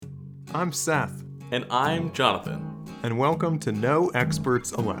I'm Seth, And I'm Jonathan. and welcome to No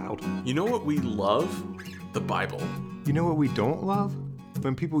Experts Allowed. You know what we love? The Bible. You know what we don't love?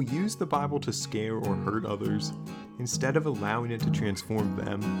 When people use the Bible to scare or hurt others, instead of allowing it to transform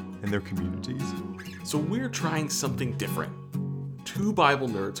them and their communities. So we're trying something different. Two Bible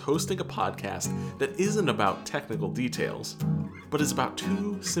nerds hosting a podcast that isn't about technical details, but is about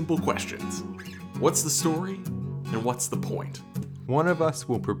two simple questions. What's the story? And what's the point? One of us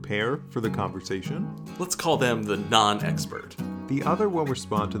will prepare for the conversation. Let's call them the non-expert. The other will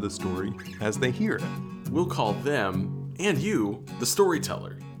respond to the story as they hear it. We'll call them, and you, the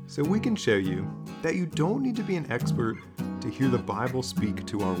storyteller. So we can show you that you don't need to be an expert to hear the Bible speak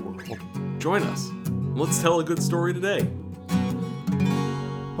to our world. Join us. Let's tell a good story today.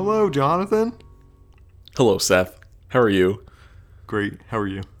 Hello, Jonathan. Hello, Seth. How are you? Great. How are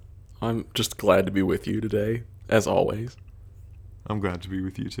you? I'm just glad to be with you today, as always. I'm glad to be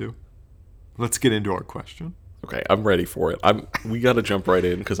with you too. Let's get into our question. Okay, I'm ready for it. We got to jump right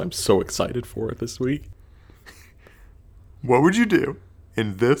in because I'm so excited for it this week. What would you do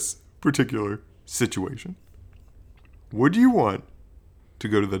in this particular situation? Would you want to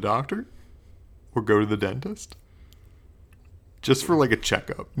go to the doctor or go to the dentist? Just for like a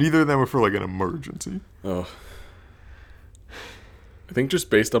checkup. Neither of them are for like an emergency. Oh. I think just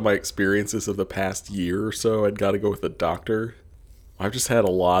based on my experiences of the past year or so, I'd got to go with the doctor. I've just had a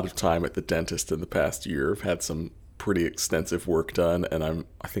lot of time at the dentist in the past year. I've had some pretty extensive work done, and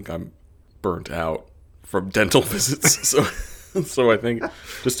I think I'm burnt out from dental visits. So I think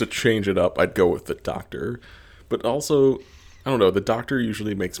just to change it up, I'd go with the doctor. But also, I don't know, the doctor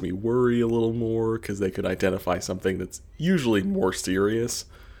usually makes me worry a little more because they could identify something that's usually more serious.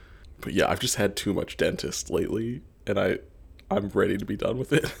 But yeah, I've just had too much dentist lately, and I'm ready to be done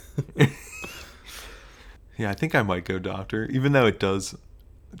with it. Yeah, I think I might go doctor, even though it does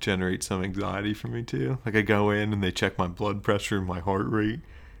generate some anxiety for me too. Like I go in and they check my blood pressure and my heart rate.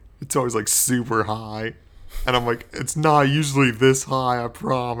 It's always like super high. And I'm like, it's not usually this high, I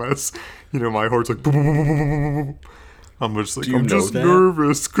promise. You know, my heart's like, boom, boom, boom, boom, boom, boom. I'm just like, I'm just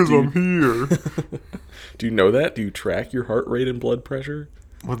nervous because I'm here. Do you know that? Do you track your heart rate and blood pressure?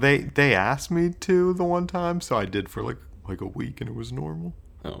 Well, they asked me to the one time, so I did for like a week and it was normal.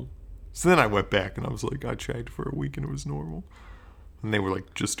 Oh. So then I went back and I was like, I checked for a week and it was normal. And they were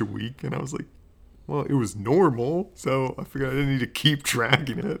like, just a week. And I was like, well, it was normal. So I figured I didn't need to keep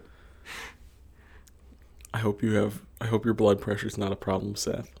tracking it. I hope your blood pressure's not a problem,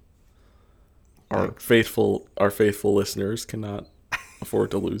 Seth. Our Thanks. faithful listeners cannot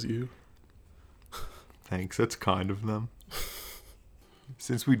afford to lose you. Thanks. That's kind of them.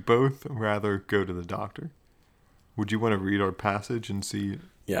 Since we'd both rather go to the doctor, would you want to read our passage and see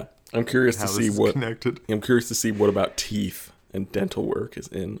Yeah. I'm curious how to this see is what connected? I'm curious to see what about teeth and dental work is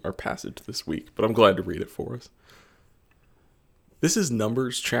in our passage this week, but I'm glad to read it for us. This is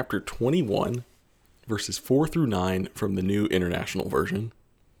Numbers chapter 21, verses 4 through 9 from the New International Version.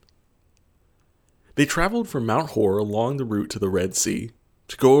 They traveled from Mount Hor along the route to the Red Sea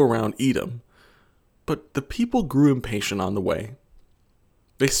to go around Edom, but the people grew impatient on the way.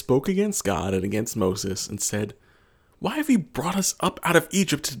 They spoke against God and against Moses and said, "Why have you brought us up out of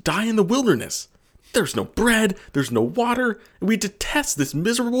Egypt to die in the wilderness? There's no bread, there's no water, and we detest this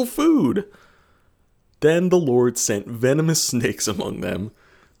miserable food." Then the Lord sent venomous snakes among them.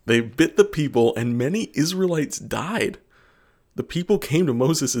 They bit the people, and many Israelites died. The people came to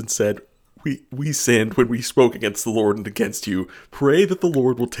Moses and said, We sinned when we spoke against the Lord and against you. Pray that the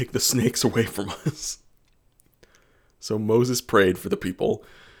Lord will take the snakes away from us." So Moses prayed for the people.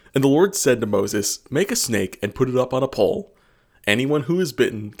 And the Lord said to Moses, "Make a snake and put it up on a pole. Anyone who is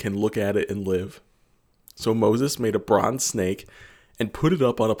bitten can look at it and live." So Moses made a bronze snake and put it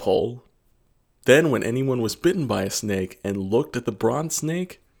up on a pole. Then when anyone was bitten by a snake and looked at the bronze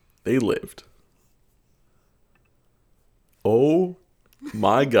snake, they lived. Oh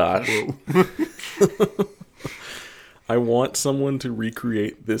my gosh. I want someone to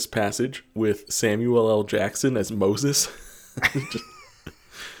recreate this passage with Samuel L. Jackson as Moses.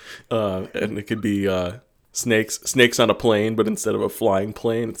 And it could be snakes on a plane, but instead of a flying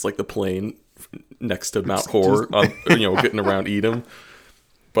plane, it's like the plane next to Mount Hor, getting around Edom.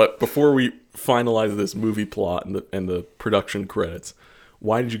 But before we finalize this movie plot and the production credits,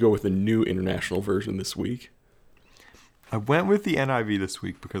 why did you go with the New International Version this week? I went with the NIV this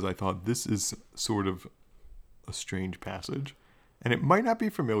week because I thought this is sort of a strange passage, and it might not be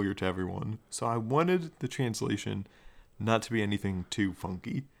familiar to everyone, so I wanted the translation not to be anything too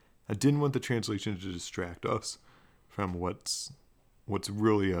funky. I didn't want the translation to distract us from what's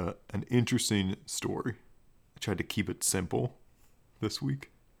really an interesting story. I tried to keep it simple this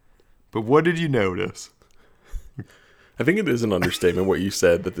week. But what did you notice? I think it is an understatement what you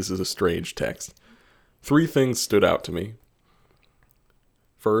said that this is a strange text. 3 things stood out to me.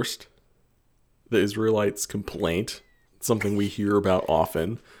 First, the Israelites' complaint, something we hear about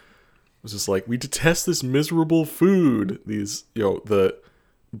often. It was just like, we detest this miserable food. These, the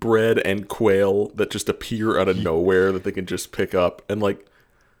bread and quail that just appear out of nowhere that they can just pick up. And like,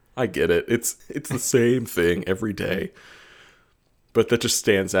 I get it. It's the same thing every day. But that just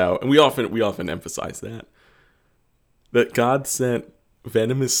stands out. And we often emphasize that God sent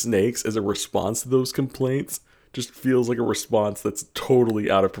venomous snakes as a response to those complaints just feels like a response that's totally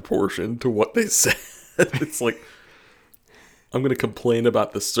out of proportion to what they said. It's like, I'm going to complain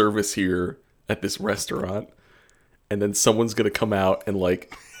about the service here at this restaurant, and then someone's going to come out and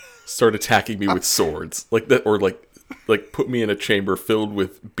like start attacking me with swords like that, or like put me in a chamber filled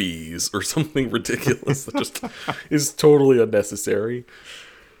with bees or something ridiculous that just is totally unnecessary.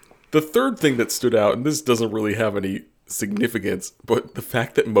 The third thing that stood out, and this doesn't really have any significance, but the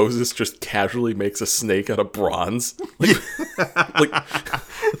fact that Moses just casually makes a snake out of bronze,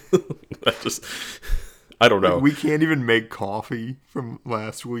 I don't know. Like, we can't even make coffee from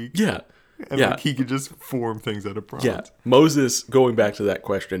last week. Yeah. And yeah. like, he could just form things out of bronze. Yeah. Moses, going back to that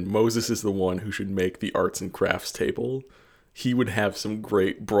question, Moses is the one who should make the arts and crafts table. He would have some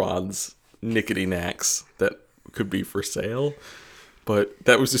great bronze nickety-knacks that could be for sale. But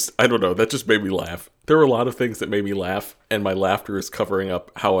that was just, I don't know, that just made me laugh. There are a lot of things that made me laugh, and my laughter is covering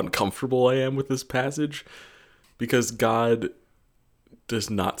up how uncomfortable I am with this passage, because God does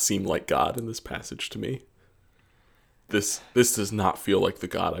not seem like God in this passage to me. This does not feel like the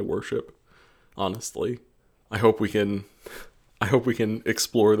God I worship, honestly. I hope we can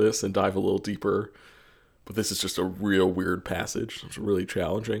explore this and dive a little deeper, but this is just a real weird passage. It's really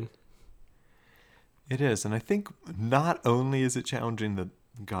challenging. It is, and I think not only is it challenging that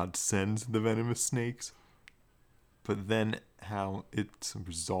God sends the venomous snakes, but then how it's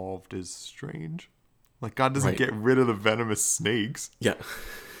resolved is strange. Like, God doesn't get rid of the venomous snakes. Yeah.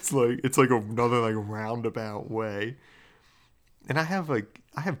 It's like another like roundabout way. And I have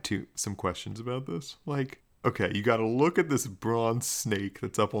some questions about this. Like, okay, you got to look at this bronze snake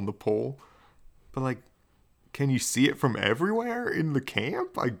that's up on the pole, but like, can you see it from everywhere in the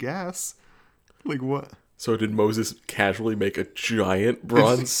camp? I guess. Like, what? So did Moses casually make a giant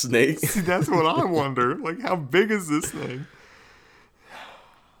bronze snake? See, that's what I wonder. Like, how big is this thing?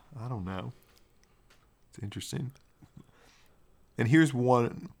 I don't know. It's interesting. And here's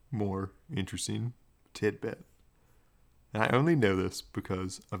one more interesting tidbit. And I only know this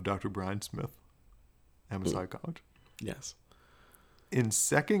because of Dr. Brian Smith at Messiah College. Yes. In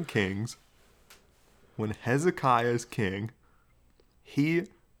 2 Kings, when Hezekiah is king, he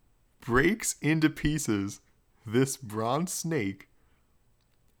breaks into pieces this bronze snake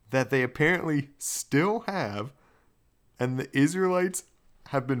that they apparently still have, and the Israelites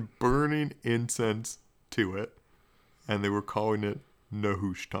have been burning incense to it, and they were calling it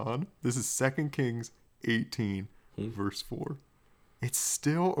Nehushtan. This is 2 Kings 18, verse 4. It's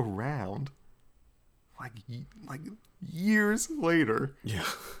still around, like years later,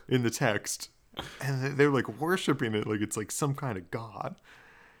 in the text, and they're like worshiping it like it's like some kind of god.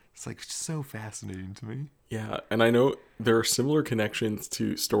 It's like so fascinating to me. Yeah, and I know there are similar connections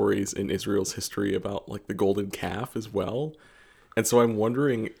to stories in Israel's history about like the golden calf as well. And so I'm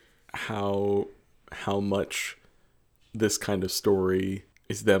wondering how much this kind of story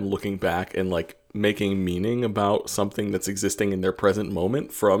is them looking back and like making meaning about something that's existing in their present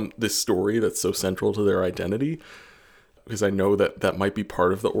moment from this story that's so central to their identity. Because I know that might be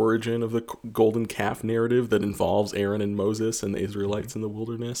part of the origin of the golden calf narrative that involves Aaron and Moses and the Israelites in the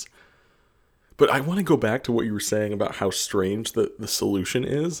wilderness. But I want to go back to what you were saying about how strange the solution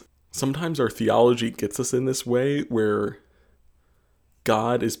is. Sometimes our theology gets us in this way where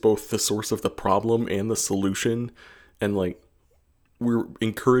God is both the source of the problem and the solution. And like, we're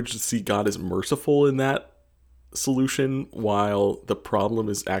encouraged to see God as merciful in that solution while the problem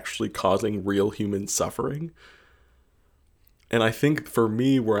is actually causing real human suffering. And I think for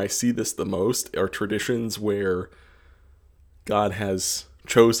me, where I see this the most are traditions where God has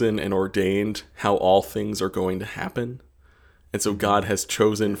chosen and ordained how all things are going to happen. And so God has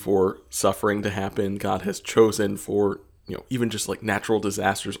chosen for suffering to happen. God has chosen for, even just like natural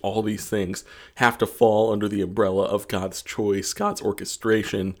disasters, all these things have to fall under the umbrella of God's choice, God's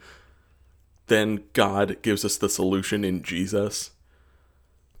orchestration. Then God gives us the solution in Jesus.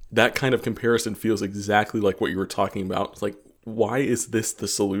 That kind of comparison feels exactly like what you were talking about. It's like, why is this the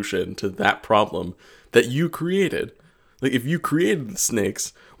solution to that problem that you created? Like, if you created the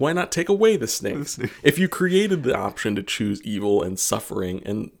snakes, why not take away the snakes? If you created the option to choose evil and suffering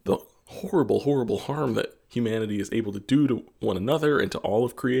and the horrible, horrible harm that humanity is able to do to one another and to all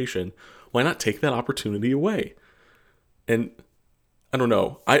of creation, why not take that opportunity away? And I don't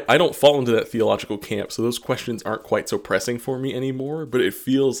know. I don't fall into that theological camp, so those questions aren't quite so pressing for me anymore, but it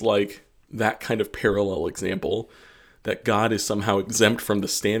feels like that kind of parallel example, that God is somehow exempt from the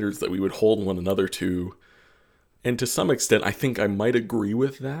standards that we would hold one another to. And to some extent, I think I might agree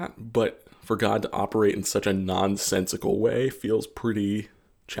with that, but for God to operate in such a nonsensical way feels pretty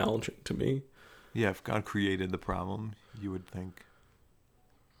challenging to me. Yeah, if God created the problem, you would think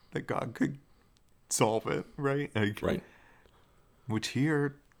that God could solve it, right? Like, Right. which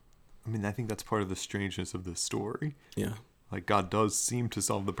here, I mean, I think that's part of the strangeness of this story. Yeah. Like, God does seem to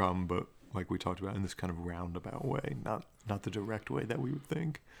solve the problem, but like we talked about, in this kind of roundabout way, not the direct way that we would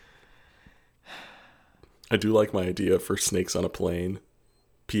think. I do like my idea for Snakes on a Plane.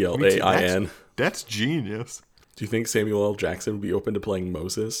 Plain. That's genius. Do you think Samuel L. Jackson would be open to playing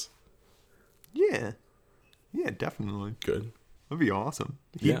Moses? Yeah. Yeah, definitely. Good. That'd be awesome.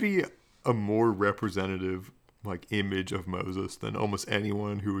 He'd Yeah. be a more representative like image of Moses than almost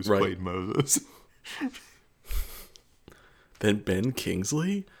anyone who has Right. played Moses. Then Ben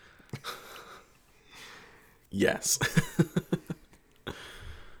Kingsley? Yes.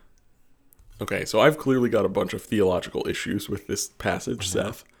 Okay, so I've clearly got a bunch of theological issues with this passage,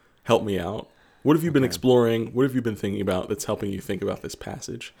 Seth. Help me out. What have you been exploring? What have you been thinking about that's helping you think about this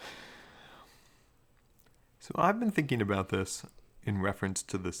passage? So I've been thinking about this in reference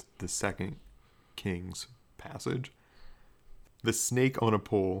to the second Kings passage. The snake on a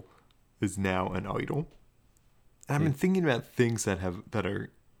pole is now an idol. And I've been thinking about things that are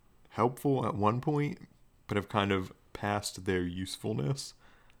helpful at one point, but have kind of passed their usefulness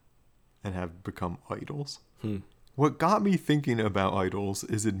and have become idols. What got me thinking about idols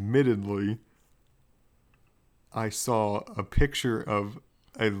is, admittedly, I saw a picture of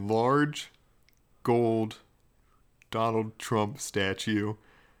a large gold Donald Trump statue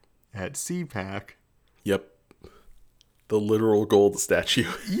at CPAC. Yep. The literal gold statue.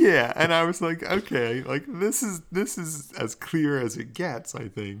 Yeah, and I was like, okay, like this is as clear as it gets, I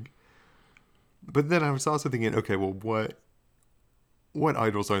think. But then I was also thinking, okay, well, what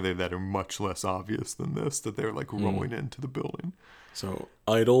idols are there that are much less obvious than this, that they're like rolling into the building? So,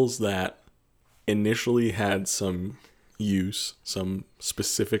 idols that initially had some use, some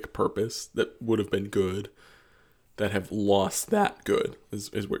specific purpose that would have been good, that have lost that good,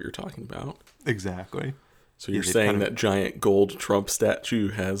 is what you're talking about. Exactly. So you're Yeah, saying kind of- that giant gold Trump statue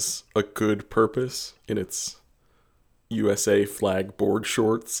has a good purpose in its USA flag board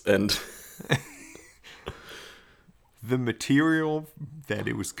shorts and The material that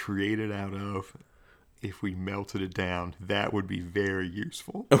it was created out of, if we melted it down, that would be very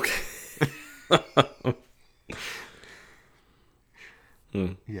useful. okay.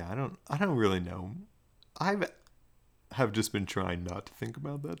 Yeah, I don't really know. Have just been trying not to think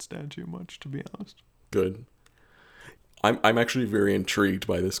about that statue much, to be honest. Good. I'm actually very intrigued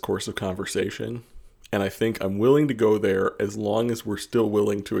by this course of conversation, and I think I'm willing to go there as long as we're still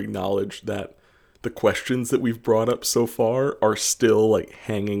willing to acknowledge that the questions that we've brought up so far are still like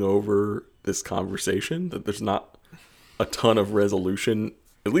hanging over this conversation, that there's not a ton of resolution,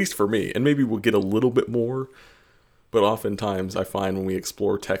 at least for me, and maybe we'll get a little bit more, but oftentimes I find when we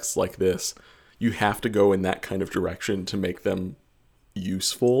explore texts like this, you have to go in that kind of direction to make them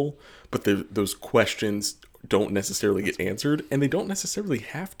useful, but those questions don't necessarily get answered, and they don't necessarily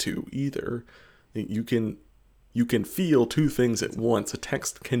have to either. You can feel two things at once. A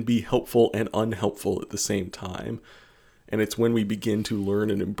text can be helpful and unhelpful at the same time, and it's when we begin to learn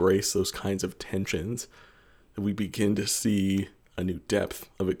and embrace those kinds of tensions that we begin to see a new depth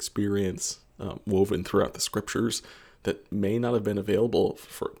of experience woven throughout the scriptures that may not have been available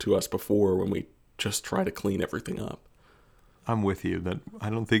to us before when we just try to clean everything up. I'm with you that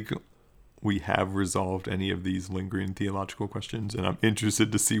I don't think we have resolved any of these lingering theological questions, and I'm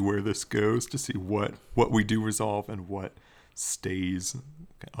interested to see where this goes, to see what we do resolve and what stays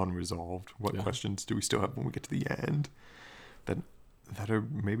unresolved. What questions do we still have when we get to the end that are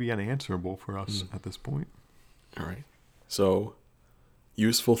maybe unanswerable for us at this point? All right. So,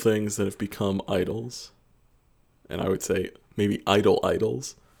 useful things that have become idols, and I would say maybe idols.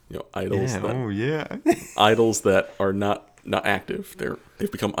 Idols idols that are not active.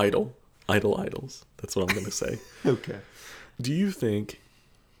 They've become idols. That's what I'm going to say. Okay. Do you think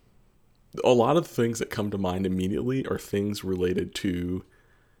a lot of the things that come to mind immediately are things related to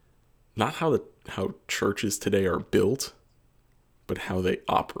not how churches today are built, but how they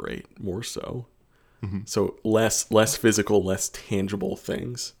operate more so? So less physical, less tangible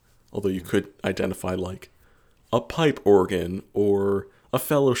things. Although you could identify like a pipe organ or a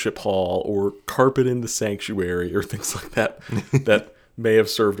fellowship hall or carpet in the sanctuary or things like that that may have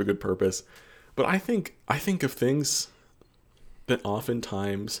served a good purpose. But I think of things that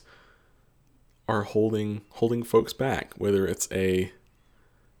oftentimes are holding folks back, whether it's a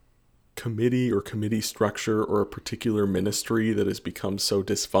committee or committee structure or a particular ministry that has become so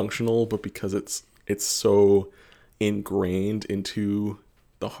dysfunctional, but because it's so ingrained into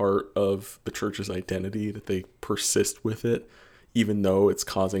the heart of the church's identity that they persist with it, even though it's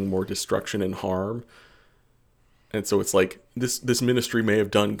causing more destruction and harm. And so it's like this ministry may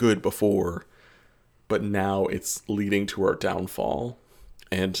have done good before, but now it's leading to our downfall.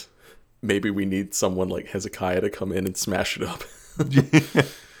 And maybe we need someone like Hezekiah to come in and smash it up.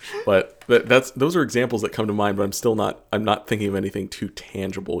 But those are examples that come to mind, but I'm not thinking of anything too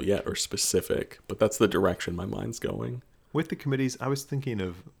tangible yet or specific, but that's the direction my mind's going. With the committees, I was thinking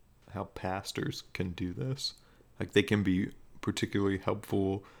of how pastors can do this. Like they can be particularly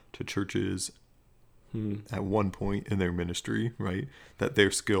helpful to churches at one point in their ministry, right? That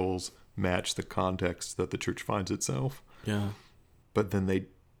their skills match the context that the church finds itself. Yeah. But then they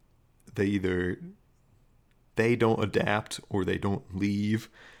either they don't adapt or they don't leave,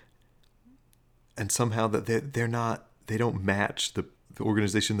 and somehow that they don't match the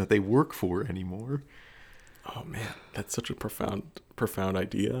organization that they work for anymore. Oh man, that's such a profound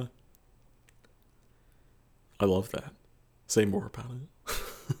idea. I love that. Say more about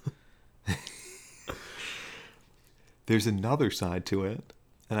it. There's another side to it,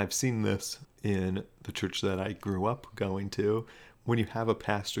 and I've seen this in the church that I grew up going to. When you have a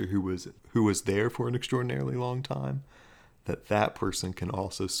pastor who was there for an extraordinarily long time, that person can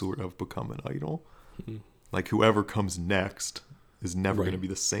also sort of become an idol. Mm-hmm. Like whoever comes next is never going to be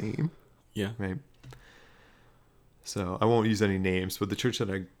the same. Yeah. Right. So I won't use any names, but the church that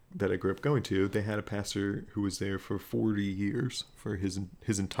I grew up going to, they had a pastor who was there for 40 years for his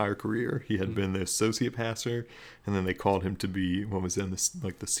entire career. He had been the associate pastor, and then they called him to be what was then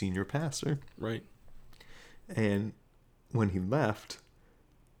the senior pastor. Right. And when he left,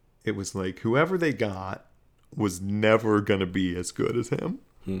 it was like whoever they got was never going to be as good as him.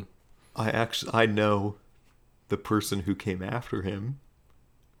 I know the person who came after him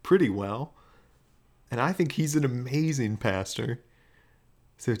pretty well, and I think he's an amazing pastor.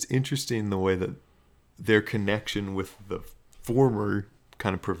 So it's interesting the way that their connection with the former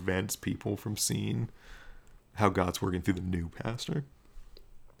kind of prevents people from seeing how God's working through the new pastor.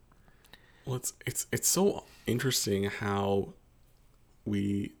 Well, it's so interesting how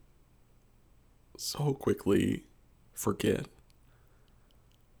we so quickly forget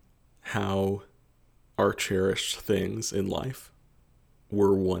how our cherished things in life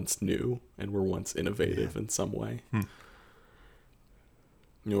were once new and were once innovative in some way. You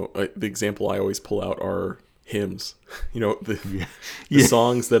know, the example I always pull out are hymns. You know, the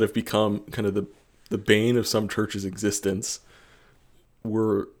songs that have become kind of the bane of some church's existence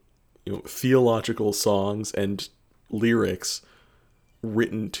were, you know, theological songs and lyrics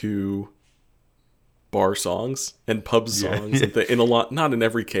written to bar songs and pub songs and in a lot, not in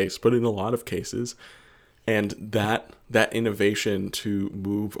every case, but in a lot of cases. And that innovation to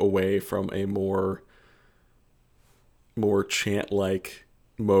move away from a more chant-like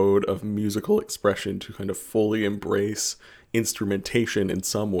mode of musical expression to kind of fully embrace instrumentation in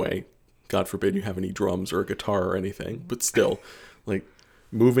some way. God forbid you have any drums or a guitar or anything, but still, like,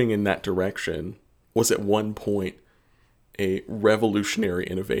 moving in that direction was at one point a revolutionary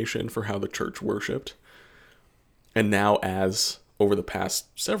innovation for how the church worshipped. And now, as over the past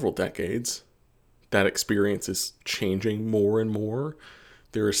several decades, that experience is changing more and more.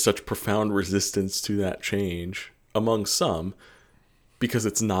 There is such profound resistance to that change among some because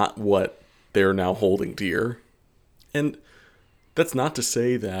it's not what they're now holding dear. And that's not to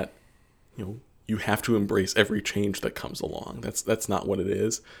say that, you know, you have to embrace every change that comes along. That's not what it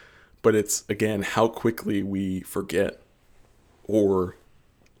is. But it's, again, how quickly we forget or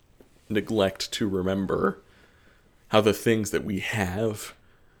neglect to remember how the things that we have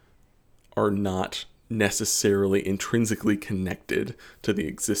are not necessarily intrinsically connected to the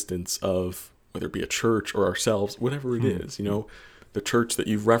existence of, whether it be a church or ourselves, whatever it is. You know, the church that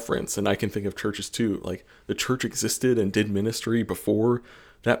you've referenced, and I can think of churches too, like the church existed and did ministry before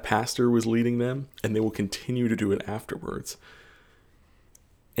that pastor was leading them, and they will continue to do it afterwards.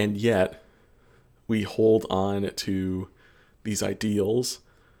 And yet, we hold on to these ideals,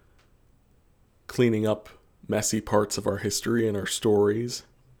 cleaning up messy parts of our history and our stories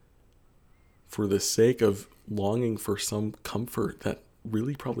for the sake of longing for some comfort that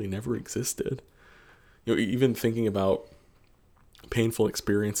really probably never existed. You know, even thinking about painful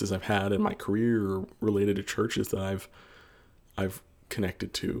experiences I've had in my career related to churches that I've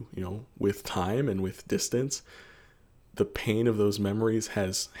connected to, with time and with distance, the pain of those memories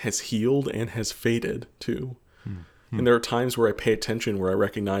has healed and has faded too. And there are times where I pay attention, where I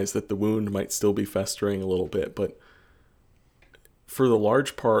recognize that the wound might still be festering a little bit, but for the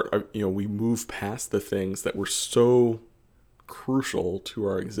large part, we move past the things that were so crucial to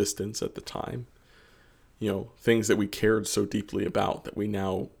our existence at the time. Things that we cared so deeply about that we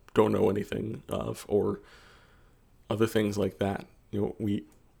now don't know anything of, or other things like that.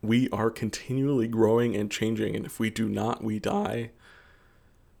 We are continually growing and changing, and if we do not, we die.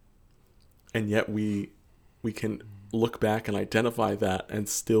 And yet we can look back and identify that and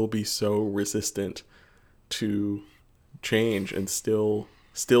still be so resistant to change, and still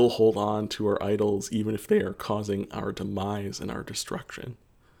hold on to our idols, even if they are causing our demise and our destruction.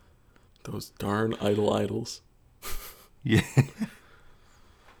 Those darn idols. Yeah.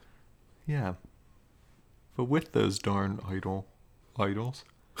 Yeah. But with those darn idols,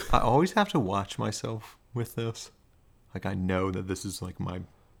 I always have to watch myself with this. Like, I know that this is like my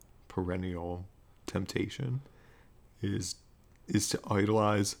perennial temptation is to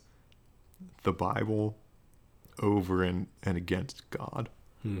idolize the Bible over and against God.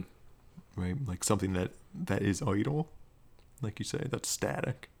 Right? Like something that is idle, like you say, that's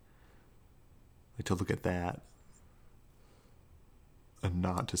static. Like to look at that and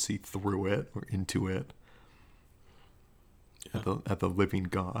not to see through it or into it. Yeah. At the living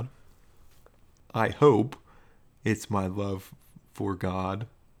God. I hope it's my love for God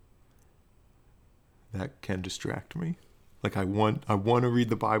that can distract me. Like I want to read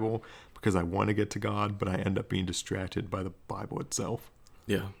the Bible because I want to get to God, but I end up being distracted by the Bible itself.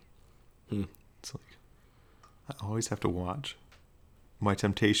 Yeah. It's like I always have to watch. My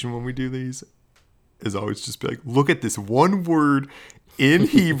temptation when we do these is always just be like, look at this one word in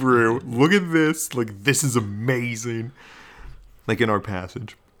Hebrew. Look at this. Like, this is amazing. Like in our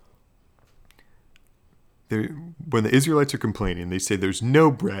passage, when the Israelites are complaining, they say there's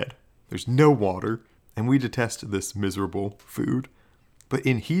no bread, there's no water, and we detest this miserable food. But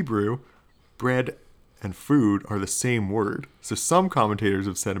in Hebrew, bread and food are the same word. So some commentators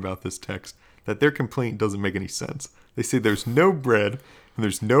have said about this text that their complaint doesn't make any sense. They say there's no bread and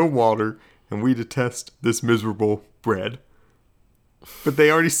there's no water, and we detest this miserable bread. But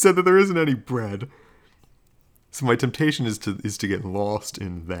they already said that there isn't any bread. So my temptation is to get lost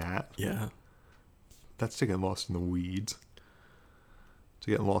in that. Yeah. That's to get lost in the weeds. To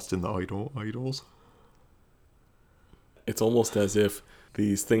get lost in the idols. It's almost as if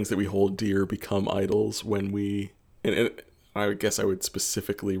these things that we hold dear become idols when and I guess I would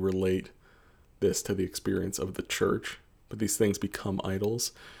specifically relate this to the experience of the church, but these things become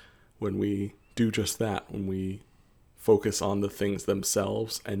idols when we do just that, when we focus on the things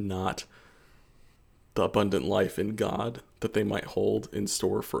themselves and not the abundant life in God that they might hold in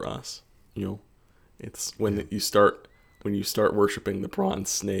store for us. It's when you start worshiping the bronze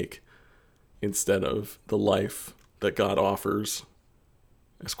snake instead of the life that God offers,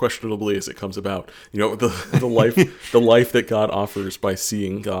 as questionably as it comes about. The life that God offers by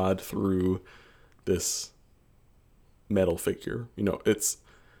seeing God through this metal figure. It's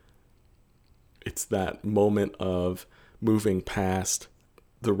that moment of moving past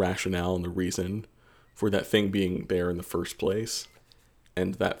the rationale and the reason for that thing being there in the first place,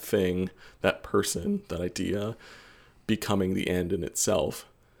 and that thing, that person, that idea becoming the end in itself.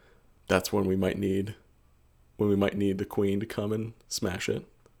 That's when we might need the queen to come and smash it.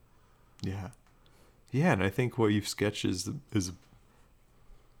 Yeah. Yeah, and I think what you've sketched is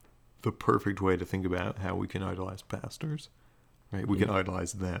the perfect way to think about how we can idolize pastors. Right? We can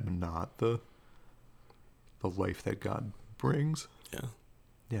idolize them, not the life that God brings. Yeah.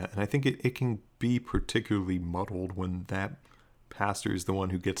 Yeah, and I think it can be particularly muddled when that pastor is the one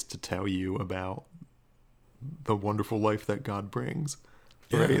who gets to tell you about the wonderful life that God brings.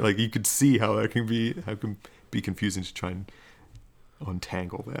 Right? Yeah. Like you could see how that can be confusing to try and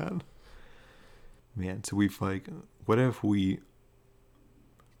untangle that. Man, so we've what have we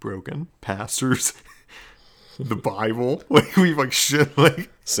broken? Pastors, the Bible, we've shit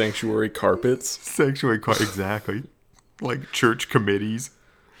sanctuary carpets, exactly, church committees.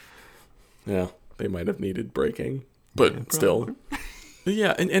 Yeah, they might have needed breaking, but still. But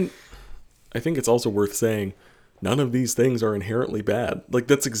yeah, and I think it's also worth saying none of these things are inherently bad.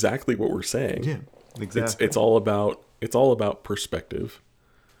 That's exactly what we're saying. Yeah, exactly. It's all about perspective.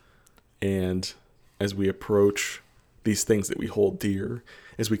 And as we approach these things that we hold dear,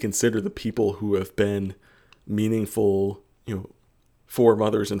 as we consider the people who have been meaningful,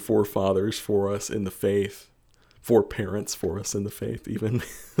 foremothers and forefathers for us in the faith, foreparents for us in the faith even,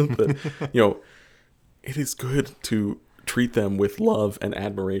 but, it is good to treat them with love and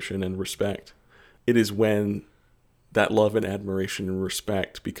admiration and respect. It is when that love and admiration and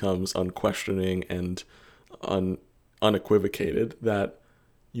respect becomes unquestioning and unequivocated that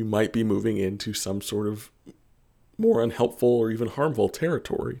you might be moving into some sort of more unhelpful or even harmful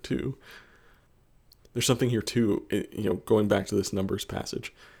territory too. There's something here too, going back to this Numbers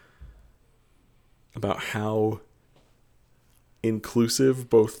passage, about how inclusive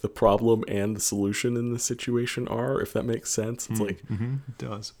both the problem and the solution in the situation are, if that makes sense. It's like, it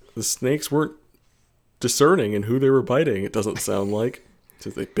does. The snakes weren't discerning in who they were biting, it doesn't sound like. So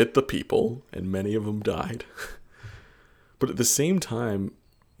they bit the people, and many of them died. But at the same time,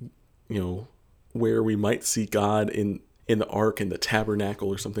 where we might see God in the ark, in the tabernacle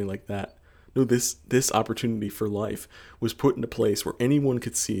or something like that, no, this opportunity for life was put into place where anyone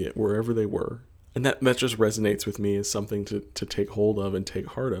could see it wherever they were. And that just resonates with me as something to take hold of and take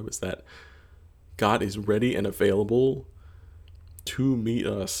heart of, is that God is ready and available to meet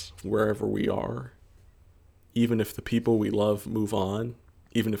us wherever we are. Even if the people we love move on,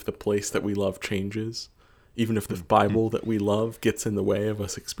 even if the place that we love changes, even if the Bible that we love gets in the way of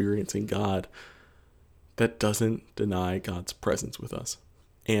us experiencing God, that doesn't deny God's presence with us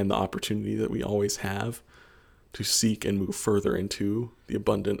and the opportunity that we always have to seek and move further into the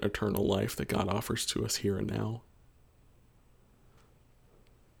abundant eternal life that God offers to us here and now.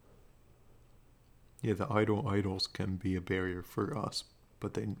 Yeah, the idols can be a barrier for us,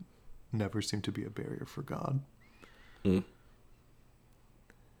 but they never seem to be a barrier for God. Yeah.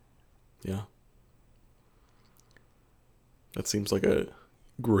 That seems like a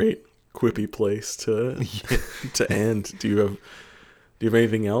great quippy place to to end. Do you have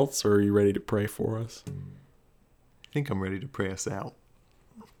anything else, or are you ready to pray for us? I think I'm ready to pray us out.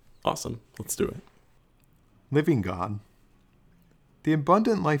 Awesome. Let's do it. Living God, the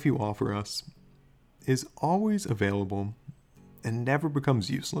abundant life you offer us is always available and never becomes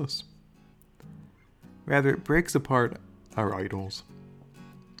useless. Rather, it breaks apart our idols,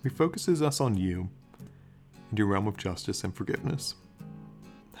 refocuses us on you and your realm of justice and forgiveness.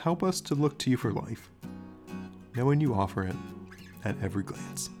 Help us to look to you for life, knowing you offer it at every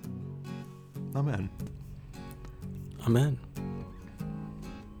glance. Amen. Amen.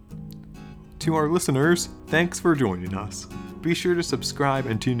 To our listeners, thanks for joining us. Be sure to subscribe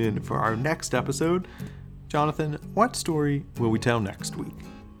and tune in for our next episode. Jonathan, what story will we tell next week?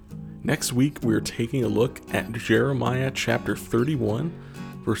 Next week, we're taking a look at Jeremiah chapter 31,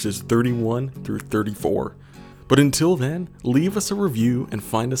 verses 31 through 34. But until then, leave us a review and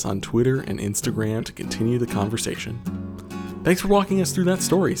find us on Twitter and Instagram to continue the conversation. Thanks for walking us through that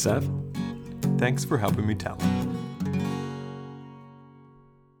story, Seth. Thanks for helping me tell it.